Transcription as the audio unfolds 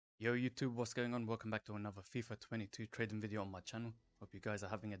Yo YouTube, what's going on? Welcome back to another FIFA 22 trading video on my channel. Hope you guys are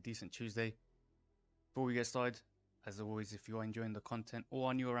having a decent Tuesday. Before we get started, as always, if you are enjoying the content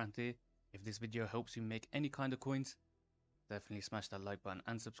or are new around here, if this video helps you make any kind of coins, definitely smash that like button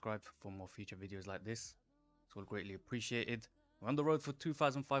and subscribe for more future videos like this. It's all greatly appreciated. We're on the road for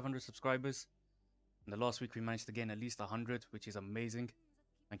 2,500 subscribers. In the last week we managed to gain at least 100, which is amazing.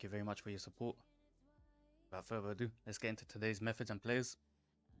 Thank you very much for your support. Without further ado, let's get into today's methods and players.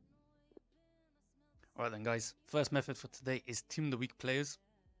 Alright then guys, first method for today is Team of the Week players.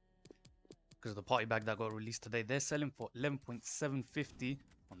 Because of the party bag that got released today, they're selling for 11.750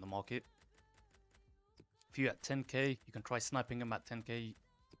 on the market. If you're at 10k, you can try sniping them at 10k.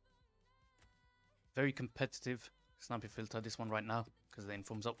 Very competitive sniping filter, this one right now, because the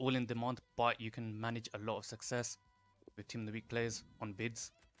informs are all in demand, but you can manage a lot of success with Team of the Week players on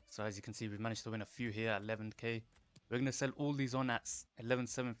bids. So as you can see, we've managed to win a few here at 11k. We're going to sell all these on at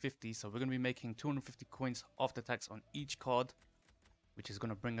 11,750, so we're going to be making 250 coins after tax on each card, which is going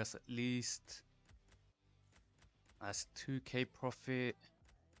to bring us at least as 2k profit,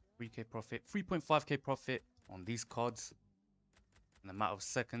 3k profit, 3.5k profit on these cards in a matter of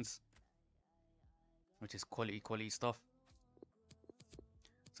seconds, which is quality stuff.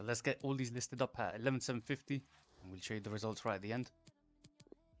 So let's get all these listed up at 11,750 and we'll show you the results right at the end.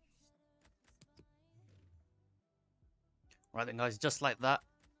 Right then guys, just like that,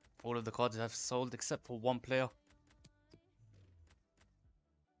 all of the cards have sold except for one player.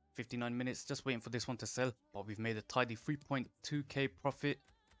 59 minutes, just waiting for this one to sell, but we've made a tidy 3.2k profit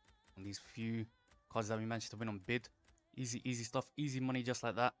on these few cards that we managed to win on bid. Easy stuff, easy money just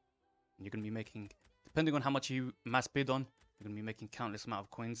like that. And you're going to be making, depending on how much you mass bid on, you're going to be making countless amount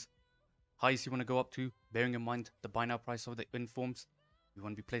of coins. Highest you want to go up to, bearing in mind the buy now price of the informs, you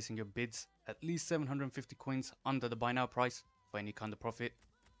want to be placing your bids at least 750 coins under the buy now price for any kind of profit.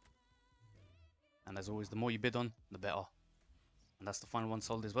 And as always, the more you bid on, the better. And that's the final one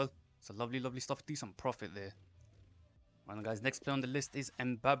sold as well. So lovely stuff, decent profit there. Right guys, next player on the list is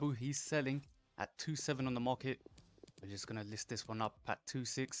Mbabu. He's selling at 2.7 on the market. We're just going to list this one up at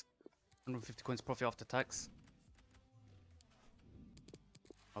 2.6. 150 coins profit after tax.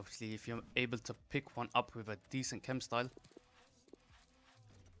 Obviously, if you're able to pick one up with a decent chem style,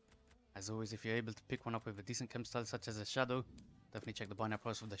 as always, if you're able to pick one up with a decent chem style such as a shadow, definitely check the buy now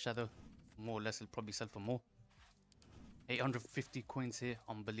price of the shadow. More or less, it'll probably sell for more. 850 coins here,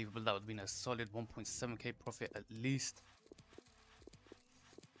 unbelievable. That would be a solid 1.7k profit at least.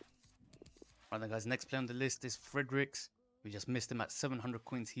 Right then guys, next player on the list is Fredericks. We just missed him at 700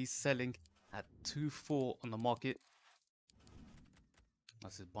 coins. He's selling at 2.4 on the market.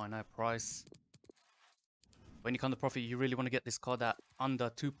 That's his buy now price. For any kind of profit, you really want to get this card at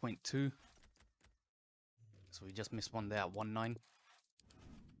under 2.2. So we just missed one there at 1.9.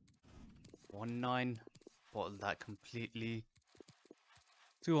 1.9. Bottled that completely.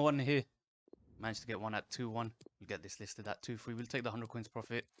 2.1 here. Managed to get one at 2.1. We'll get this listed at 2.3. We'll take the 100 coins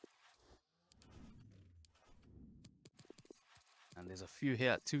profit. And there's a few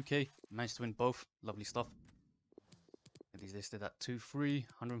here at 2k. Managed to win both. Lovely stuff. Get these listed at 2.3.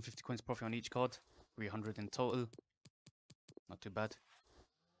 150 coins profit on each card. 300 in total. Not too bad.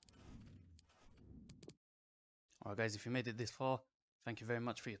 Alright guys, if you made it this far, thank you very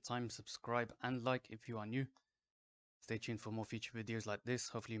much for your time. Subscribe and like if you are new. Stay tuned for more future videos like this.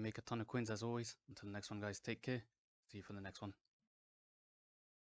 Hopefully you make a ton of coins as always. Until the next one guys, take care. See you for the next one.